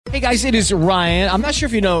Hey guys, it is Ryan. I'm not sure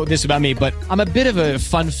if you know this about me, but I'm a bit of a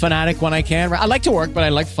fun fanatic when I can. I like to work, but I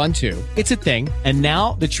like fun too. It's a thing. And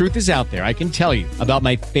now the truth is out there. I can tell you about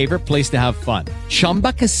my favorite place to have fun.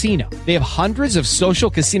 Chumba Casino. They have hundreds of social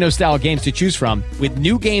casino style games to choose from with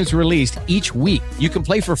new games released each week. You can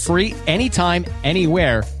play for free anytime,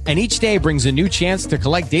 anywhere. And each day brings a new chance to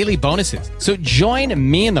collect daily bonuses. So join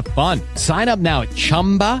me in the fun. Sign up now at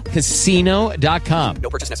ChumbaCasino.com. No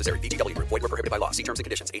purchase necessary. VGW. Void where prohibited by law. See terms and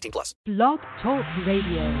conditions. 18 plus. Blog Talk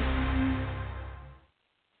Radio.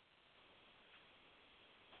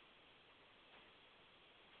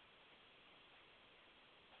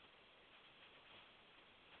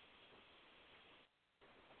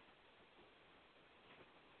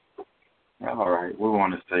 All right. We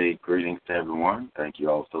want to say greetings to everyone. Thank you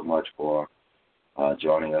all so much for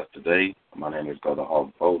joining us today. My name is Brother Hawk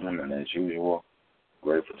Bolden, and as usual,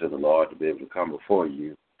 grateful to the Lord to be able to come before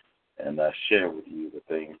you and share with you the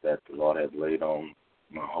things that the Lord has laid on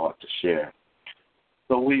my heart to share.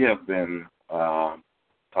 So we have been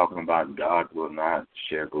talking about God will not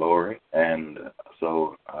share glory. And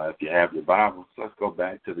so if you have your Bibles, let's go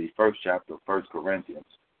back to the first chapter of 1 Corinthians.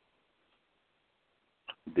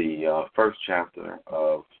 The first chapter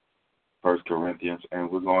of 1 Corinthians, and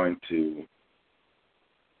we're going to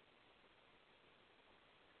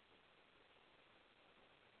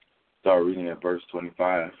start reading at verse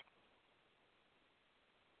 25.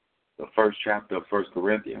 The first chapter of 1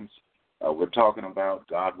 Corinthians, we're talking about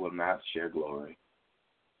God will not share glory.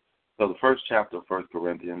 So the first chapter of 1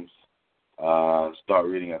 Corinthians, start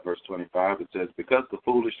reading at verse 25. It says, because the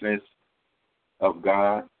foolishness of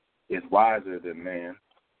God is wiser than man,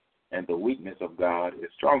 and the weakness of God is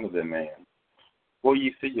stronger than man. For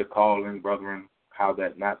ye see your calling, brethren, how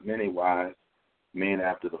that not many wise men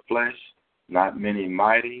after the flesh, not many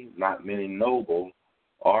mighty, not many noble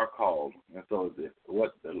are called. And so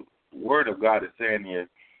what the Word of God is saying here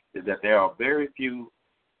is that there are very few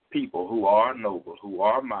people who are noble, who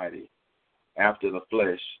are mighty after the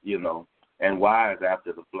flesh, and wise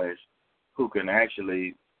after the flesh, who can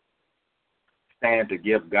actually stand to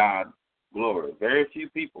give God glory. Very few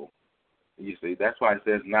people. You see, that's why it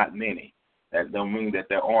says not many. That don't mean that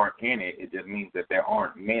there aren't any. It just means that there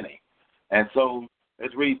aren't many. And so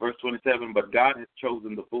let's read verse 27. But God hath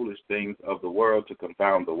chosen the foolish things of the world to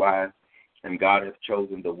confound the wise, and God hath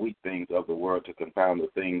chosen the weak things of the world to confound the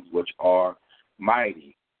things which are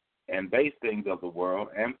mighty, and base things of the world,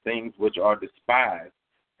 and things which are despised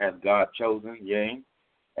hath God chosen, yea,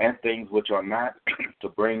 and things which are not, to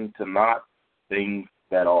bring to naught things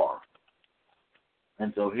that are.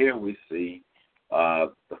 And so here we see the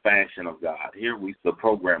fashion of God. Here we see the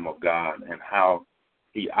program of God and how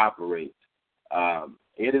he operates.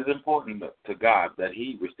 It is important to God that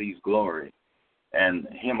he receives glory, and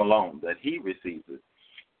him alone, that he receives it.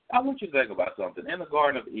 I want you to think about something. In the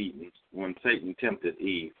Garden of Eden, when Satan tempted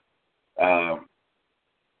Eve,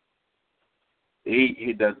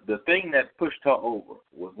 the thing that pushed her over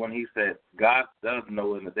was when he said, God does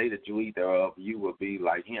know in the day that you eat thereof, you will be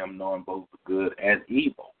like him, knowing both good and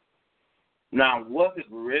evil. Now, was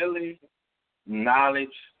it really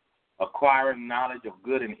acquiring knowledge of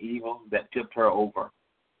good and evil that tipped her over?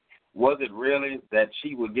 Was it really that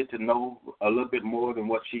she would get to know a little bit more than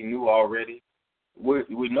what she knew already?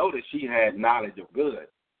 We know that she had knowledge of good,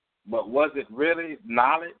 but was it really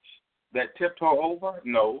knowledge that tipped her over?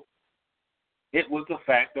 No. It was the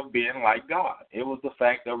fact of being like God. It was the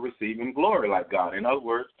fact of receiving glory like God. In other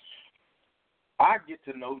words, I get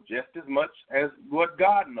to know just as much as what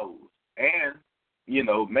God knows. And,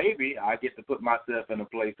 maybe I get to put myself in the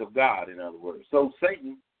place of God, in other words. So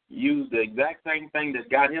Satan used the exact same thing that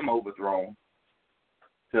got him overthrown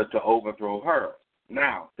to overthrow her.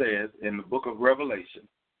 Now, it says in the book of Revelation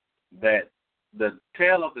that the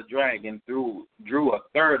tail of the dragon drew a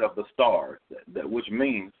third of the stars, which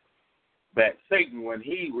means that Satan, when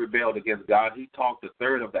he rebelled against God, he talked a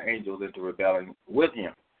third of the angels into rebelling with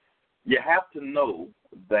him. You have to know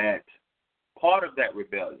that part of that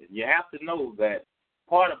rebellion, you have to know that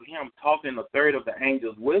part of him talking a third of the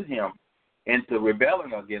angels with him into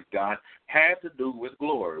rebelling against God had to do with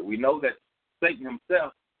glory. We know that Satan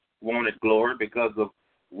himself wanted glory because of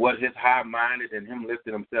what his high-minded and him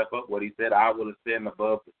lifting himself up, what he said, I will ascend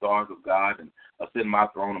above the stars of God and ascend my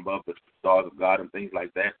throne above the stars of God and things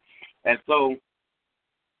like that. And so,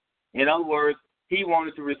 in other words, he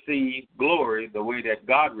wanted to receive glory the way that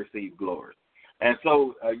God received glory. And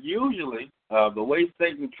so, usually, the way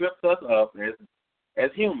Satan trips us up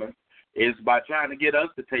as humans is by trying to get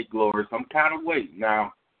us to take glory some kind of way.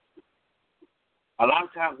 Now, A lot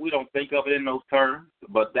of times we don't think of it in those terms,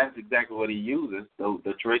 but that's exactly what he uses,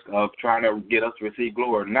 the trick of trying to get us to receive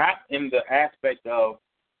glory. Not in the aspect of,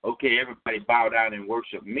 okay, everybody bow down and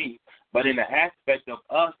worship me, but in the aspect of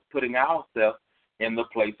us putting ourselves in the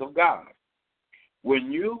place of God.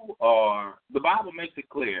 When you are, the Bible makes it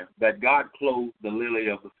clear that God clothes the lily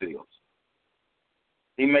of the fields.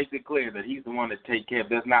 He makes it clear that he's the one that takes care of.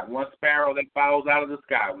 There's not one sparrow that falls out of the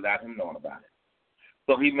sky without him knowing about it.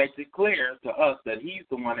 So he makes it clear to us that he's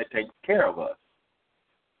the one that takes care of us.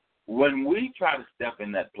 When we try to step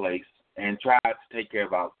in that place and try to take care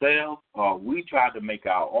of ourselves, or we try to make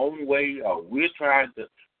our own way, or we're trying to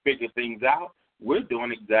figure things out, we're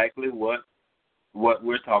doing exactly what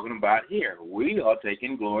we're talking about here. We are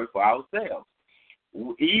taking glory for ourselves.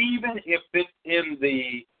 Even if it's in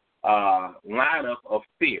the lineup of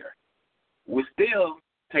fear, we're still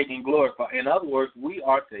taking glory for. In other words, we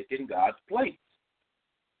are taking God's place.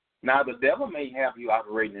 Now, the devil may have you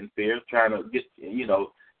operating in fear, trying to get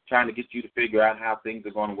you to figure out how things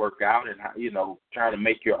are going to work out, and how, trying to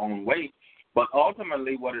make your own way. But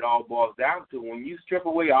ultimately, what it all boils down to, when you strip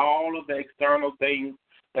away all of the external things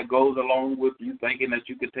that goes along with you thinking that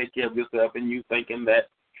you can take care of yourself, and you thinking that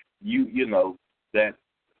that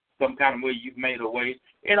some kind of way you've made a way,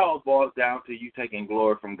 it all boils down to you taking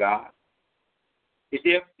glory from God.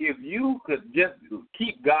 If you could just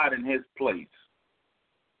keep God in his place,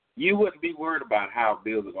 you wouldn't be worried about how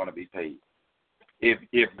bills are going to be paid.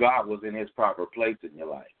 If God was in his proper place in your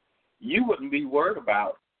life, you wouldn't be worried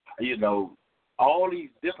about, all these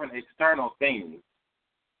different external things.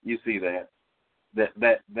 You see that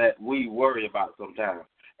we worry about sometimes.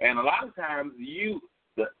 And a lot of times you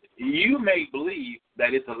may believe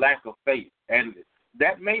that it's a lack of faith, and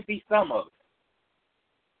that may be some of it.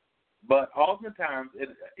 But oftentimes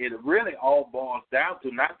it really all boils down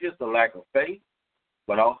to not just a lack of faith,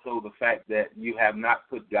 but also the fact that you have not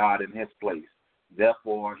put God in his place.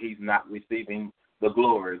 Therefore, he's not receiving the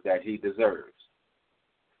glory that he deserves.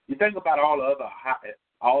 You think about all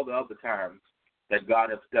the other times that God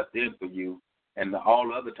has stepped in for you, and all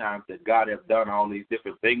the other times that God has done all these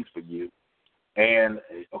different things for you. And,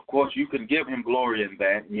 of course, you can give him glory in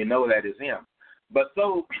that, and you know that is him. But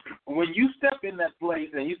so when you step in that place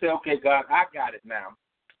and you say, okay, God, I got it now,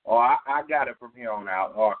 or I got it from here on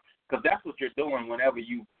out, or because that's what you're doing whenever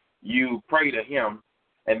you pray to him,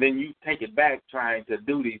 and then you take it back trying to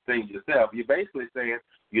do these things yourself. You're basically saying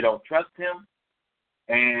you don't trust him,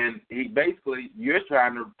 and you're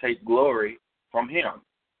trying to take glory from him.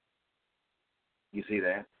 You see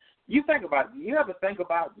that? You ever think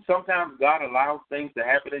about sometimes God allows things to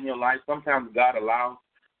happen in your life. Sometimes God allows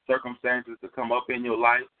circumstances to come up in your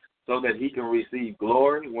life so that he can receive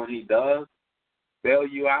glory when he does bail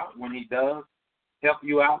you out, when he does help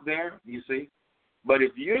you out there, you see. But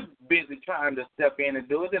if you're busy trying to step in and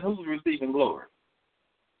do it, then who's receiving glory?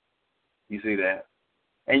 You see that?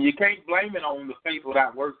 And you can't blame it on the faith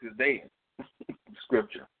without works is dead.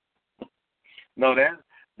 Scripture. No,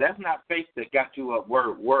 that's not faith that got you up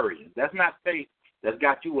worrying. That's not faith that's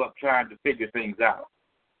got you up trying to figure things out.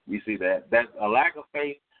 You see that? That's a lack of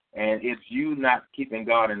faith, and it's you not keeping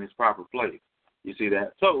God in his proper place. You see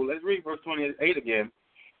that? So let's read verse 28 again.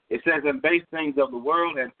 It says, and base things of the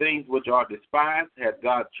world and things which are despised hath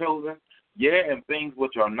God chosen, yea, and things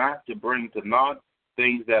which are not, to bring to naught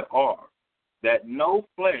things that are, that no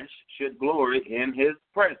flesh should glory in his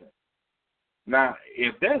presence. Now,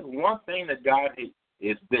 if there's one thing that God hates,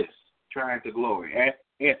 it's this, trying to glory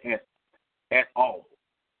at all.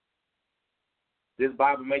 This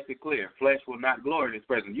Bible makes it clear, flesh will not glory in his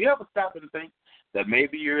presence. You ever stop and think that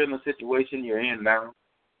maybe you're in the situation you're in now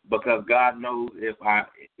because God knows if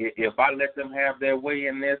I let them have their way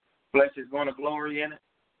in this, flesh is going to glory in it?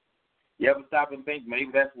 You ever stop and think maybe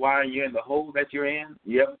that's why you're in the hole that you're in?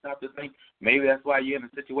 You ever stop to think maybe that's why you're in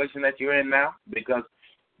the situation that you're in now? Because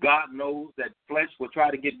God knows that flesh will try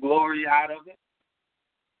to get glory out of it.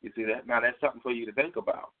 You see that? Now that's something for you to think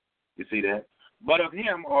about. You see that? But of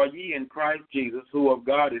him are ye in Christ Jesus, who of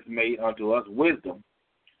God is made unto us wisdom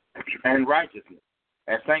and righteousness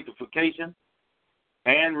and sanctification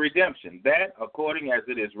and redemption, that according as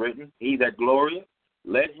it is written, he that glorieth,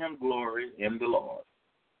 let him glory in the Lord.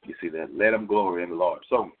 You see that? Let him glory in the Lord.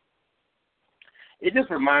 So it just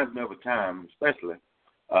reminds me of a time, especially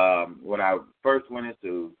when I first went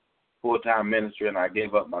into full-time ministry and I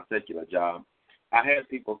gave up my secular job. I had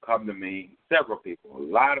people come to me, several people, a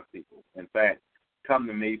lot of people, in fact, come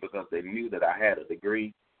to me because they knew that I had a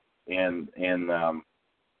degree in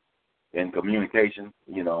communication,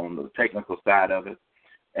 on the technical side of it.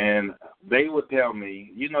 And they would tell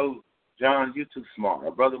me, John, you're too smart.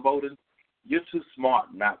 Or Brother Bowden, you're too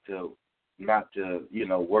smart not to not to,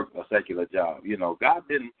 work a secular job.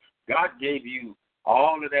 God gave you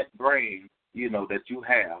all of that brain, that you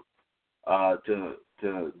have to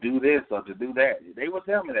do this or to do that. They would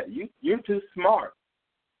tell me that you're too smart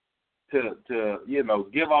to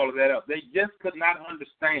give all of that up. They just could not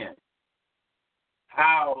understand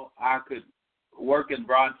how I could work in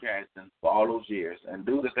broadcasting for all those years and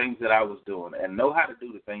do the things that I was doing and know how to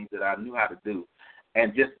do the things that I knew how to do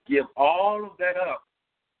and just give all of that up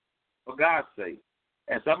for God's sake.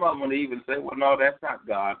 And some of them would even say, well, no, that's not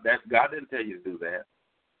God. God didn't tell you to do that.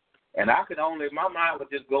 And my mind would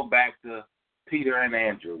just go back to Peter and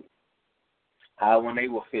Andrew, when they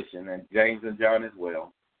were fishing, and James and John as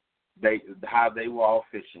well, how they were all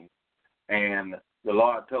fishing. And the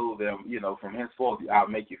Lord told them, from henceforth I'll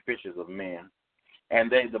make you fishers of men. And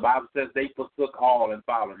the Bible says they forsook all and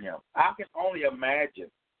followed him. I can only imagine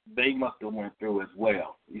they must have went through as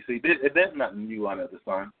well. You see, there's nothing new under the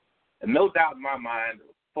sun. And no doubt in my mind,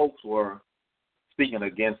 folks were speaking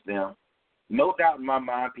against them. No doubt in my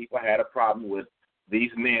mind, people had a problem with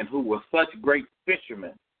these men who were such great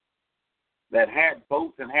fishermen that had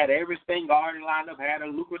boats and had everything already lined up, had a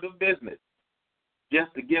lucrative business,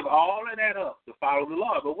 just to give all of that up to follow the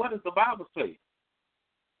Lord. But what does the Bible say?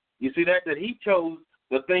 You see that he chose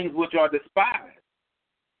the things which are despised.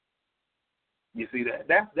 You see that?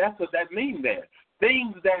 That's what that means there.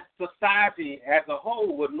 Things that society as a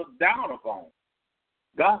whole would look down upon.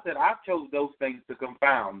 God said, I chose those things to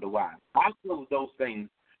confound the wise. I chose those things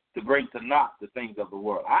to bring to naught the things of the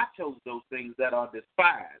world. I chose those things that are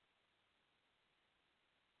despised.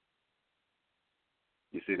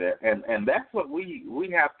 You see that? And that's what we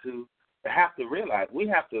have to realize. We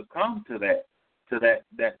have to come to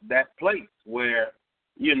that place where,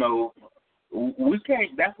 we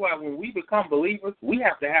can't. That's why when we become believers, we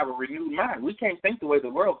have to have a renewed mind. We can't think the way the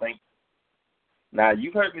world thinks. Now,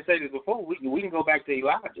 you've heard me say this before. We can go back to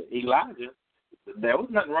Elijah. Elijah, there was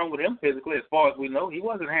nothing wrong with him physically as far as we know. He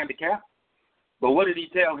wasn't handicapped. But what did he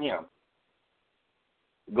tell him?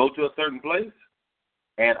 Go to a certain place,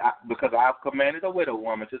 and because I've commanded a widow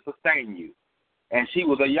woman to sustain you. And she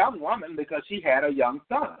was a young woman because she had a young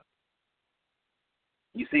son.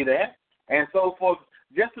 You see that? And so for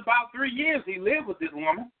just about 3 years, he lived with this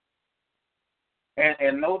woman.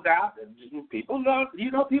 And no doubt, people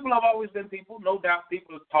have always been people. No doubt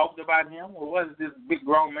people have talked about him. Well, what is this big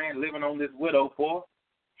grown man living on this widow for?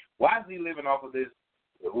 Why is he living off of this?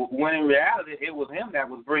 When in reality, it was him that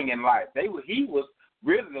was bringing life. He was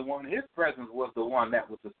really the one, his presence was the one that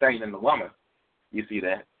was sustaining the woman. You see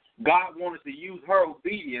that? God wanted to use her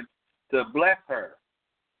obedience to bless her,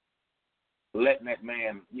 letting that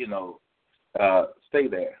man, stay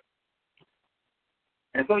there.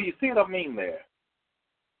 And so you see what I mean there.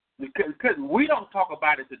 Because we don't talk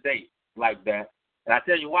about it today like that. And I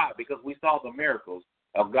tell you why, because we saw the miracles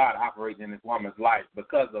of God operating in this woman's life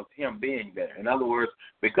because of him being there. In other words,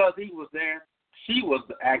 because he was there, she was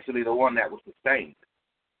actually the one that was sustained.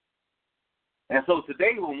 And so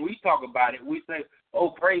today when we talk about it, we say,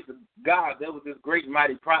 oh, praise God, there was this great and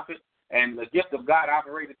mighty prophet, and the gift of God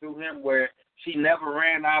operated through him where she never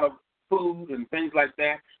ran out of food and things like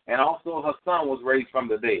that, and also her son was raised from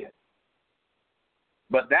the dead.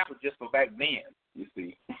 But that was just for back then, you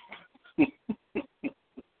see.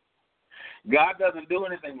 God doesn't do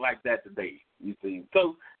anything like that today, you see.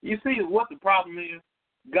 So you see what the problem is?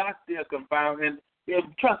 God still confounds, and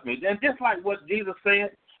trust me, and just like what Jesus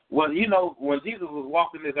said, when Jesus was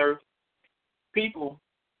walking this earth, people,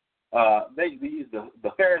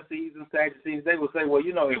 the Pharisees and Sadducees, they would say, well,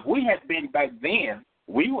 if we had been back then,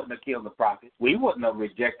 we wouldn't have killed the prophets. We wouldn't have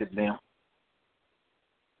rejected them.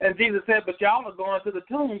 And Jesus said, but y'all are going to the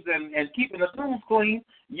tombs and keeping the tombs clean.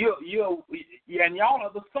 And y'all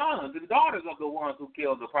are the sons and daughters of the ones who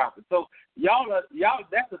killed the prophets. So y'all,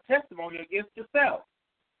 that's a testimony against yourself.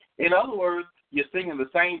 In other words, you're singing the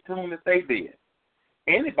same tune that they did.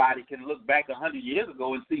 Anybody can look back 100 years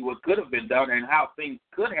ago and see what could have been done and how things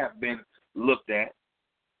could have been looked at.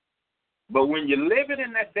 But when you're living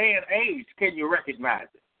in that day and age, can you recognize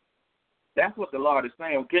it? That's what the Lord is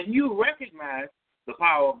saying. Can you recognize the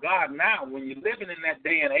power of God now when you're living in that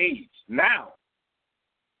day and age now?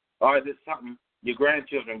 Or is it something your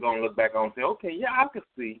grandchildren are going to look back on and say, okay, yeah, I could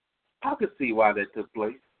see why that took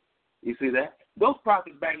place. You see that? Those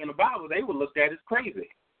prophets back in the Bible, they were looked at as crazy.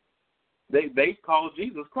 They called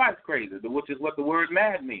Jesus Christ crazy, which is what the word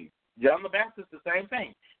mad means. John the Baptist, the same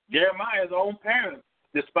thing. Jeremiah's own parents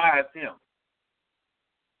despised him.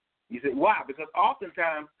 You see, why? Because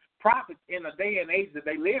oftentimes prophets in the day and age that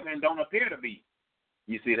they live in don't appear to be.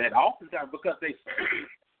 You see that? Oftentimes because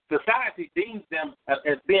society deems them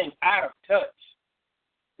as being out of touch.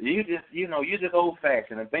 You just, you're just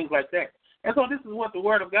old-fashioned and things like that. And so this is what the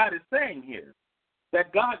Word of God is saying here,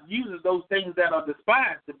 that God uses those things that are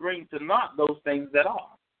despised to bring to naught those things that are.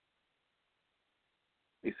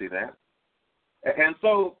 You see that? And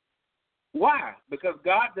so why? Because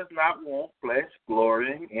God does not want flesh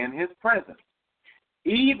glorying in his presence.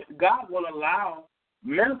 Even God will allow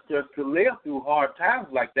ministers to live through hard times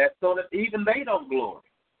like that so that even they don't glory.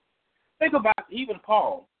 Think about even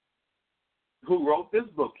Paul, who wrote this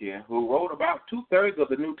book here, who wrote about 2/3 of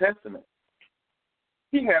the New Testament.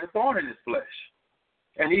 He had a thorn in his flesh.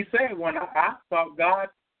 And he said, when I sought God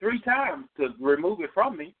 3 times to remove it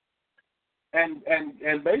from me, and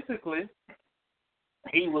basically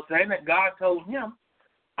he was saying that God told him,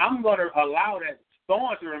 I'm going to allow that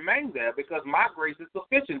thorn to remain there because my grace is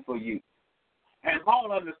sufficient for you. And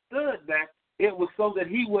Paul understood that it was so that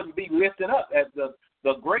he wouldn't be lifted up as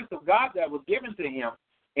the grace of God that was given to him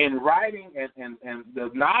in writing and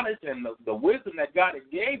the knowledge and the wisdom that God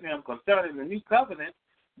had gave him concerning the new covenant.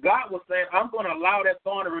 God was saying, I'm going to allow that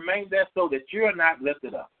thorn to remain there so that you're not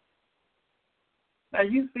lifted up. Now,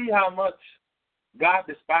 you see how much God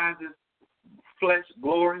despises flesh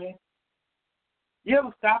glorying? You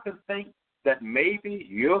ever stop and think that maybe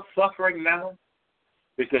you're suffering now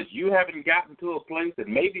because you haven't gotten to a place that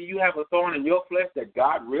maybe you have a thorn in your flesh that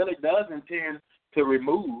God really does intend to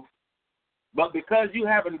remove, but because you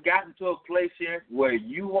haven't gotten to a place yet where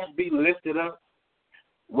you won't be lifted up,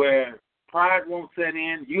 where pride won't set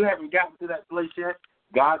in, you haven't gotten to that place yet,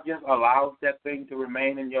 God just allows that thing to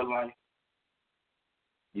remain in your life.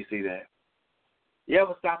 You see that? You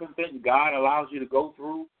ever stop and think God allows you to go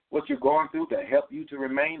through what you're going through to help you to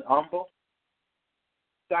remain humble?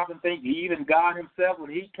 Stop and think even God himself, when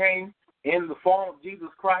he came in the form of Jesus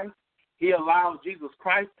Christ, he allowed Jesus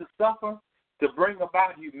Christ to suffer to bring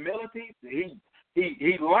about humility.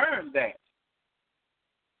 He learned that.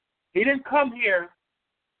 He didn't come here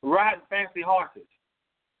riding fancy horses,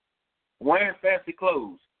 wearing fancy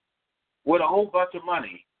clothes, with a whole bunch of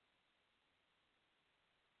money.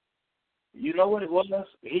 You know what it was?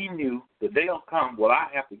 He knew the day will come where I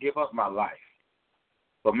have to give up my life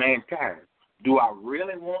for mankind. Do I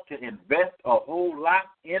really want to invest a whole lot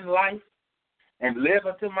in life and live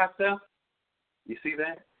unto myself? You see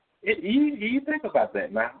that? You think about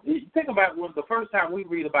that now. You think about when the first time we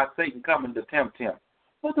read about Satan coming to tempt him.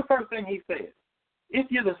 What's the first thing he said? If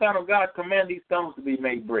you're the Son of God, command these stones to be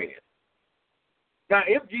made bread. Now,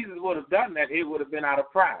 if Jesus would have done that, it would have been out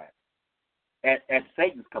of pride at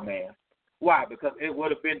Satan's command. Why? Because it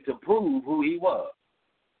would have been to prove who he was.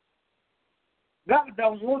 God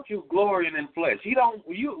don't want you glorying in flesh.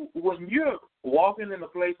 When you're walking in a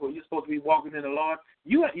place where you're supposed to be walking in the Lord,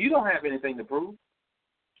 you don't have anything to prove.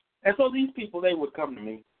 And so these people, they would come to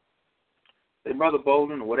me, say, Brother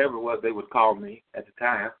Bolden, or whatever it was they would call me at the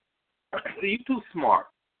time, you're too smart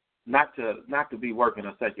not to be working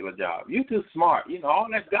a secular job. You're too smart. All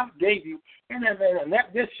that God gave you, and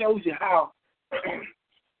that just shows you how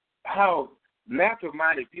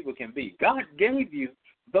natural-minded people can be. God gave you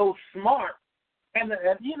those smart, and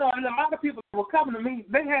a lot of people were coming to me,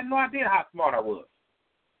 they had no idea how smart I was.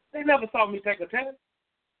 They never saw me take a test,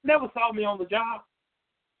 never saw me on the job.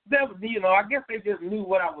 I guess they just knew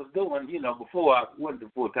what I was doing, before I went to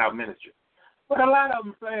full-time ministry. But a lot of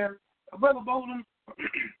them saying, Brother Bolden,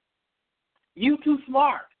 you too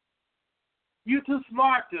smart. You too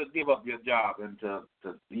smart to give up your job and to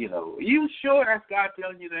you sure that's God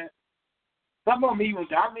telling you that? Some of them even,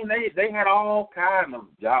 they had all kinds of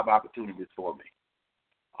job opportunities for me.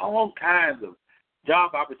 All kinds of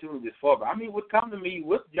job opportunities for me. Would come to me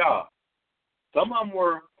with jobs. Some of them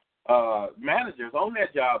were managers on their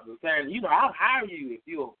jobs and saying, I'll hire you if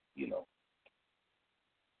you'll,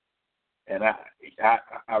 And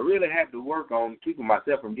I really had to work on keeping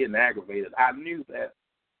myself from getting aggravated. I knew that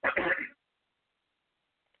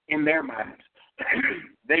in their minds,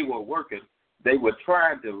 they were working. They were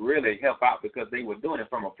trying to really help out because they were doing it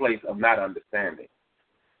from a place of not understanding.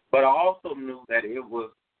 But I also knew that it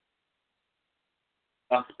was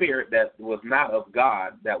a spirit that was not of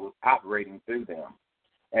God that was operating through them.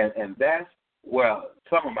 And that's where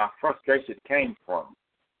some of my frustration came from,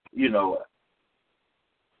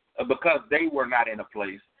 because they were not in a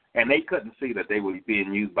place and they couldn't see that they were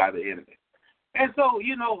being used by the enemy. And so,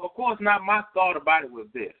 of course, now my thought about it was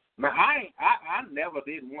this. Now, I never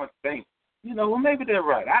did once think, well, maybe they're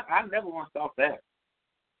right. I never once thought that.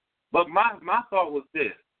 But my thought was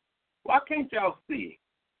this. Why can't y'all see?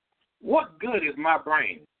 What good is my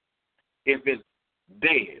brain if it's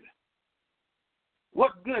dead?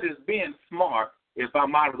 What good is being smart if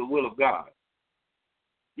I'm out of the will of God?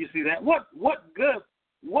 You see that? What good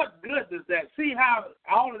what good does that? See how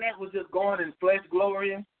all of that was just going in flesh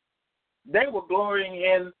glorying? They were glorying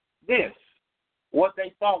in this, what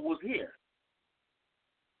they thought was here.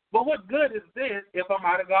 But what good is this if I'm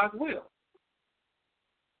out of God's will?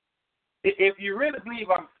 If you really believe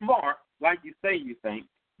I'm smart, like you say you think,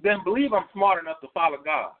 then believe I'm smart enough to follow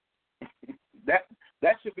God.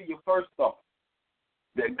 That should be your first thought.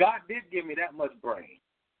 That God did give me that much brain.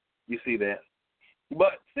 You see that?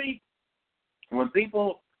 But see, when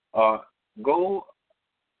people go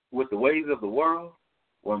with the ways of the world,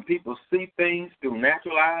 when people see things through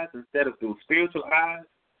natural eyes instead of through spiritual eyes,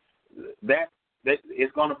 that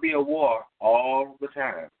it's going to be a war all the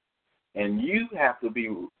time. And you have to be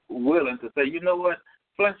willing to say, you know what,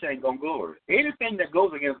 flesh ain't going to glory. Anything that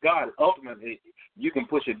goes against God, ultimately, you can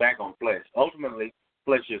push it back on flesh. Ultimately,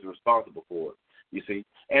 flesh is responsible for it, you see.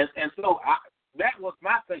 And so that was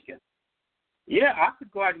my thinking. Yeah, I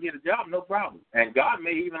could go out and get a job, no problem. And God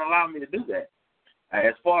may even allow me to do that,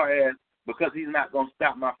 as far as because he's not going to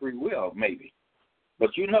stop my free will, maybe.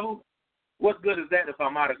 But you know, what good is that if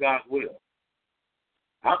I'm out of God's will?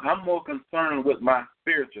 I'm more concerned with my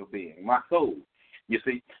spiritual being, my soul, you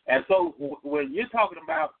see. And so when you're talking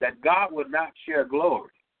about that God would not share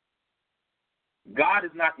glory, God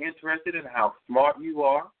is not interested in how smart you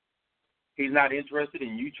are. He's not interested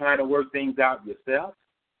in you trying to work things out yourself.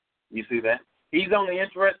 You see that? He's only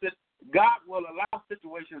interested, God will allow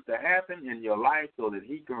situations to happen in your life so that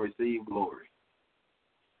he can receive glory.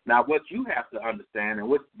 Now, what you have to understand and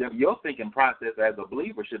what your thinking process as a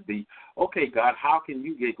believer should be, okay, God, how can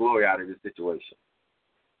you get glory out of this situation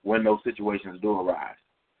when those situations do arise?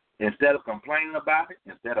 Instead of complaining about it,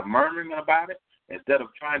 instead of murmuring about it, instead of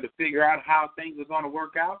trying to figure out how things are going to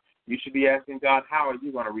work out, you should be asking God, how are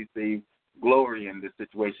you going to receive glory in this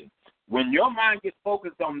situation? When your mind gets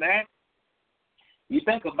focused on that, you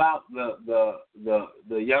think about the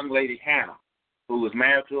young lady Hannah, who was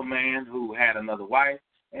married to a man who had another wife,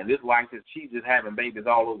 and this wife says she's just having babies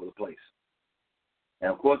all over the place. And,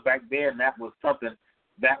 of course, back then that was something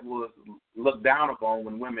that was looked down upon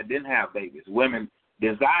when women didn't have babies. Women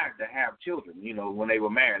desired to have children, you know, when they were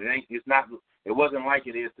married. It wasn't like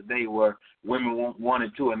it is today where women want 1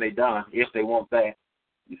 and 2 and they done if they want that,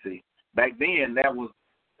 you see. Back then that was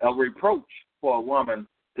a reproach for a woman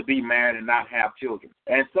to be married and not have children.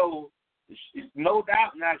 And so, no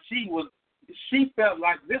doubt, now she felt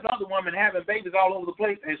like this other woman having babies all over the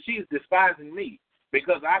place, and she's despising me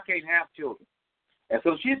because I can't have children. And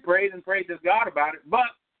so she prayed and prayed to God about it. But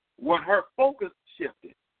when her focus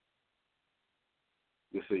shifted,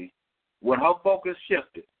 you see, when her focus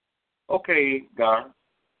shifted, okay, God,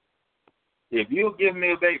 if you'll give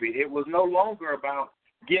me a baby, it was no longer about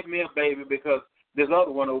give me a baby because this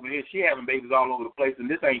other one over here, she having babies all over the place, and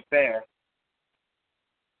this ain't fair.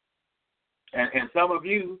 And some of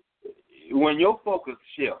you, when your focus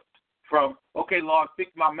shifts from, okay, Lord,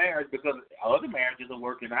 fix my marriage because other marriages are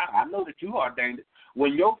working out. I know that you ordained it.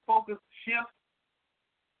 When your focus shifts,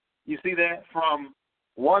 you see that, from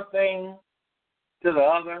one thing to the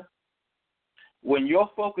other, when your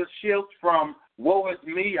focus shifts from, woe is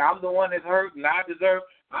me, I'm the one that's hurt and I deserve,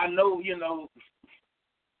 I know, you know,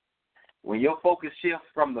 when your focus shifts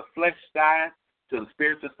from the flesh side to the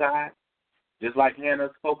spiritual side, just like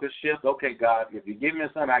Hannah's focus shifts, okay, God, if you give me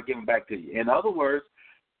a son, I give him back to you. In other words,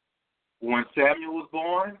 when Samuel was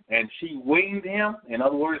born and she weaned him, in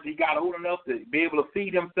other words, he got old enough to be able to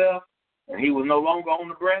feed himself and he was no longer on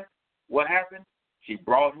the breast, what happened? She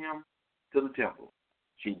brought him to the temple.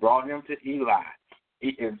 She brought him to Eli.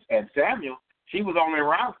 And Samuel, she was only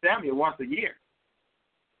around Samuel once a year.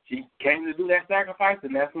 She came to do that sacrifice,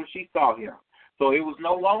 and that's when she saw him. So it was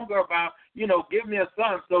no longer about, you know, give me a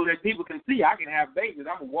son so that people can see I can have babies.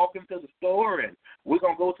 I'm going to walk him to the store, and we're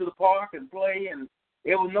going to go to the park and play. And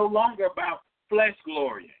it was no longer about flesh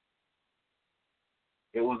glory.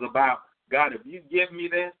 It was about, God, if you give me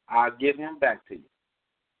this, I'll give him back to you.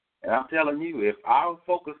 And I'm telling you, if our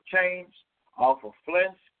focus changed off of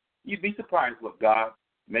flesh, you'd be surprised what God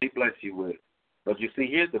may bless you with. But you see,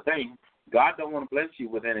 here's the thing. God don't want to bless you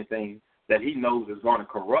with anything that he knows is going to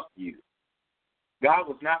corrupt you. God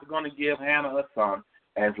was not going to give Hannah a son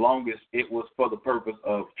as long as it was for the purpose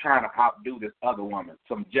of trying to outdo this other woman,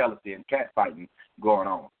 some jealousy and catfighting going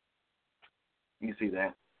on. You see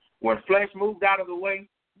that? When flesh moved out of the way,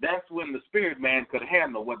 that's when the spirit man could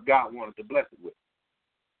handle what God wanted to bless it with.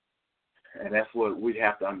 And that's what we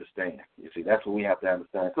have to understand. You see, that's what we have to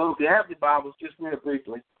understand. So if you have your Bibles, just read it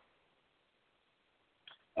briefly.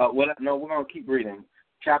 We're going to keep reading.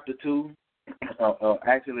 Chapter 2,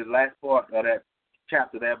 actually the last part of that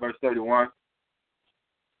chapter there, verse 31.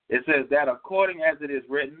 It says that according as it is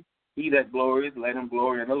written, he that glories, let him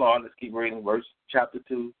glory in the Lord. Let's keep reading chapter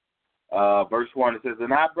 2, verse 1. It says,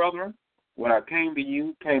 And I, brethren, when I came to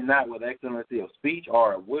you, came not with excellency of speech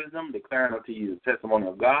or of wisdom, declaring unto you the testimony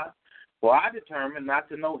of God. For I determined not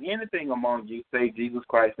to know anything among you save Jesus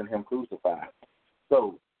Christ and him crucified.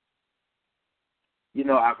 So,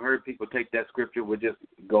 I've heard people take that scripture. We'll just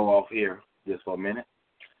go off here just for a minute.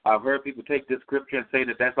 I've heard people take this scripture and say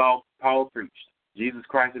that that's all Paul preached, Jesus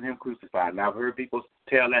Christ and him crucified. And I've heard people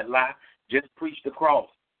tell that lie, just preach the cross.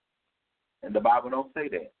 And the Bible don't say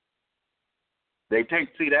that. They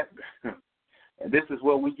see that, and this is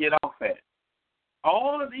where we get off at.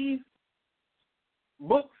 All of these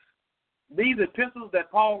books, these epistles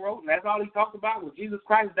that Paul wrote, and that's all he talked about was Jesus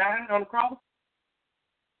Christ dying on the cross?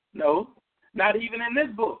 No, not even in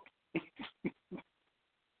this book.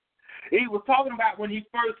 He was talking about when he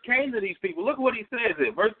first came to these people. Look what he says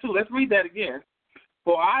in verse 2. Let's read that again.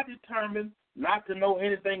 For I determined not to know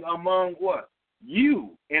anything among what?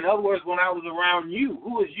 You. In other words, when I was around you.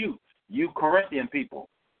 Who is you? You Corinthian people.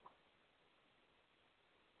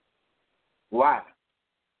 Why?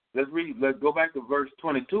 Let's go back to verse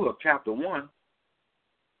 22 of chapter 1.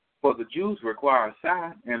 For the Jews require a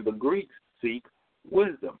sign, and the Greeks seek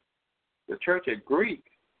wisdom. The church at Greek,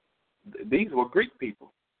 these were Greek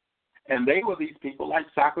people. And they were these people like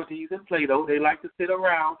Socrates and Plato. They like to sit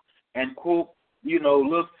around and quote,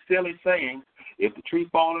 little silly sayings. If the tree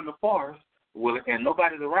fall in the forest, and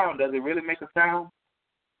nobody's around, does it really make a sound?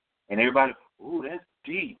 And everybody, ooh, that's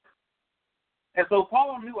deep. And so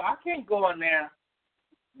Paul knew I can't go in there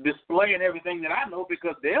displaying everything that I know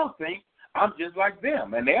because they'll think I'm just like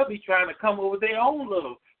them. And they'll be trying to come up with their own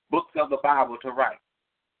little books of the Bible to write.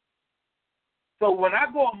 So when I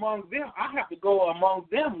go among them, I have to go among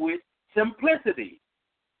them with simplicity.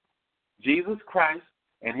 Jesus Christ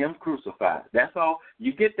and him crucified. That's all.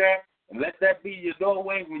 You get that and let that be your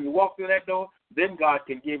doorway. When you walk through that door, then God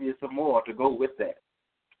can give you some more to go with that.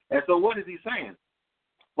 And so what is he saying?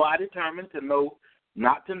 For I determined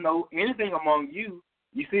not to know anything among you.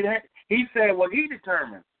 You see that? He said what he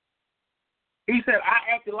determined. He said,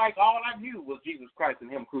 I acted like all I knew was Jesus Christ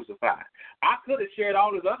and him crucified. I could have shared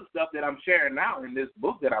all this other stuff that I'm sharing now in this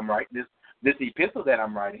book that I'm writing, this epistle that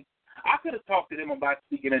I'm writing. I could have talked to them about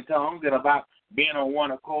speaking in tongues and about being on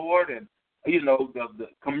one accord and, the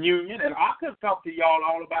communion. And I could have talked to y'all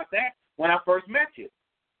all about that when I first met you.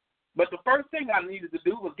 But the first thing I needed to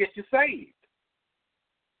do was get you saved.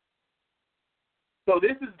 So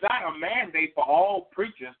this is not a mandate for all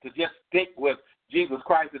preachers to just stick with Jesus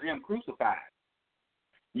Christ and him crucified.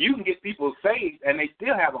 You can get people saved and they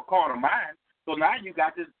still have a carnal mind. So now you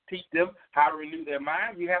got to teach them how to renew their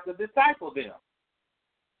mind. You have to disciple them.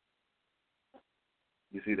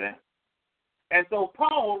 You see that? And so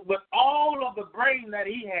Paul, with all of the brain that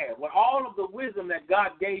he had, with all of the wisdom that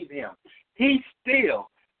God gave him, he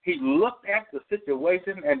looked at the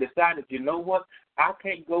situation and decided, you know what? I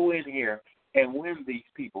can't go in here and win these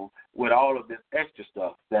people with all of this extra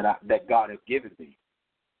stuff that God has given me.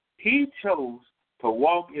 He chose to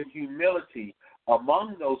walk in humility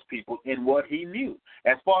among those people in what he knew.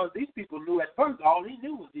 As far as these people knew at first, all he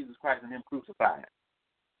knew was Jesus Christ and him crucified.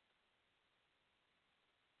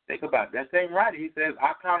 Think about it. That same writer, he says,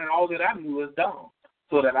 I counted all that I knew as dung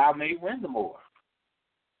so that I may win the more.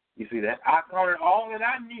 You see that? I counted all that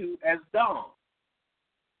I knew as dung.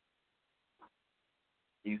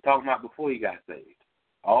 He's talking about before he got saved.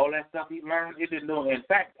 All that stuff he learned, he didn't know. In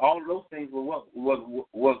fact, all of those things were what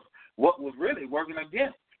was really working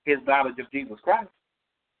against his knowledge of Jesus Christ.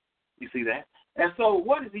 You see that? And so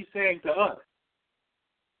what is he saying to us?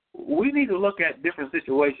 We need to look at different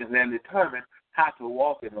situations and determine how to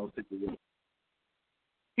walk in those situations.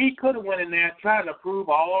 He could have went in there trying to prove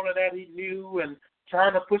all of that he knew and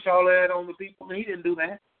trying to push all of that on the people, and he didn't do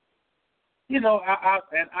that.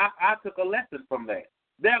 I took a lesson from that.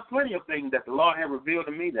 There are plenty of things that the Lord has revealed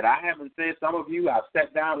to me that I haven't said. Some of you, I've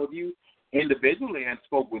sat down with you individually and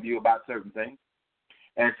spoke with you about certain things.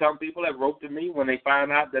 And some people have wrote to me when they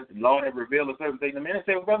find out that the Lord has revealed a certain thing to me and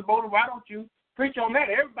say, well, Brother Bowden, why don't you preach on that?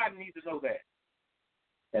 Everybody needs to know that.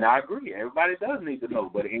 And I agree. Everybody does need to know,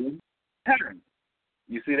 but in turn.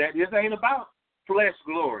 You see that? This ain't about flesh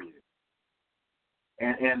glory.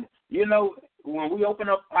 And when we open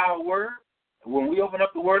up our word, when we open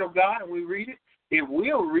up the word of God and we read it, if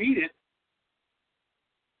we'll read it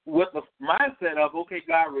with the mindset of, okay,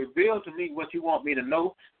 God, reveal to me what you want me to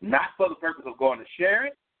know, not for the purpose of going to share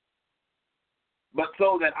it, but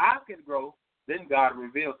so that I can grow, then God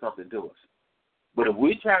reveals something to us. But if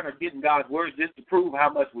we're trying to get in God's word just to prove how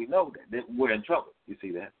much we know, then we're in trouble. You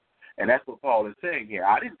see that? And that's what Paul is saying here.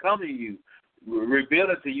 I didn't come to you,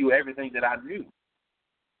 revealing to you everything that I knew.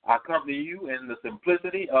 I come to you in the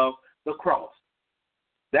simplicity of the cross.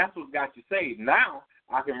 That's what got you saved. Now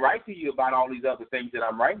I can write to you about all these other things that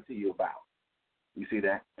I'm writing to you about. You see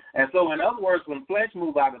that? And so, in other words, when flesh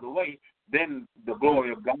moves out of the way, then the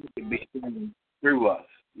glory of God can be seen through us.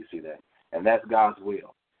 You see that? And that's God's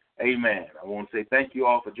will. Amen. I want to say thank you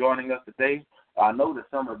all for joining us today. I know that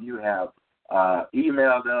some of you have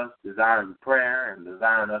emailed us desiring prayer and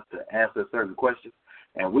desiring us to answer certain questions,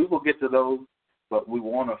 and we will get to those, but we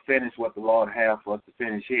want to finish what the Lord has for us to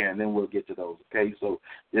finish here, and then we'll get to those, okay? So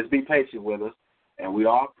just be patient with us, and we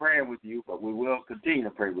are praying with you, but we will continue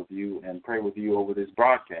to pray with you and pray with you over this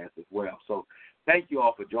broadcast as well. So thank you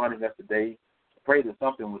all for joining us today. I pray that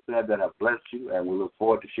something was said that have blessed you, and we look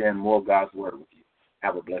forward to sharing more of God's word with you.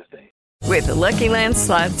 Have a blessed day. With the Lucky Land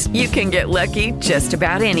Slots, you can get lucky just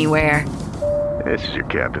about anywhere. This is your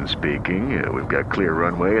captain speaking. We've got clear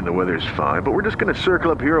runway and the weather's fine, but we're just going to circle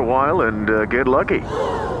up here a while and get lucky.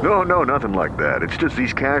 No, nothing like that. It's just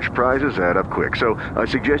these cash prizes add up quick. So I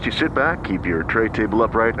suggest you sit back, keep your tray table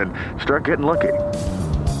upright, and start getting lucky.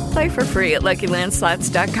 Play for free at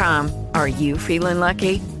LuckyLandSlots.com. Are you feeling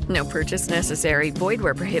lucky? No purchase necessary. Void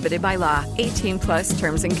where prohibited by law. 18+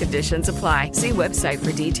 terms and conditions apply. See website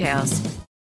for details.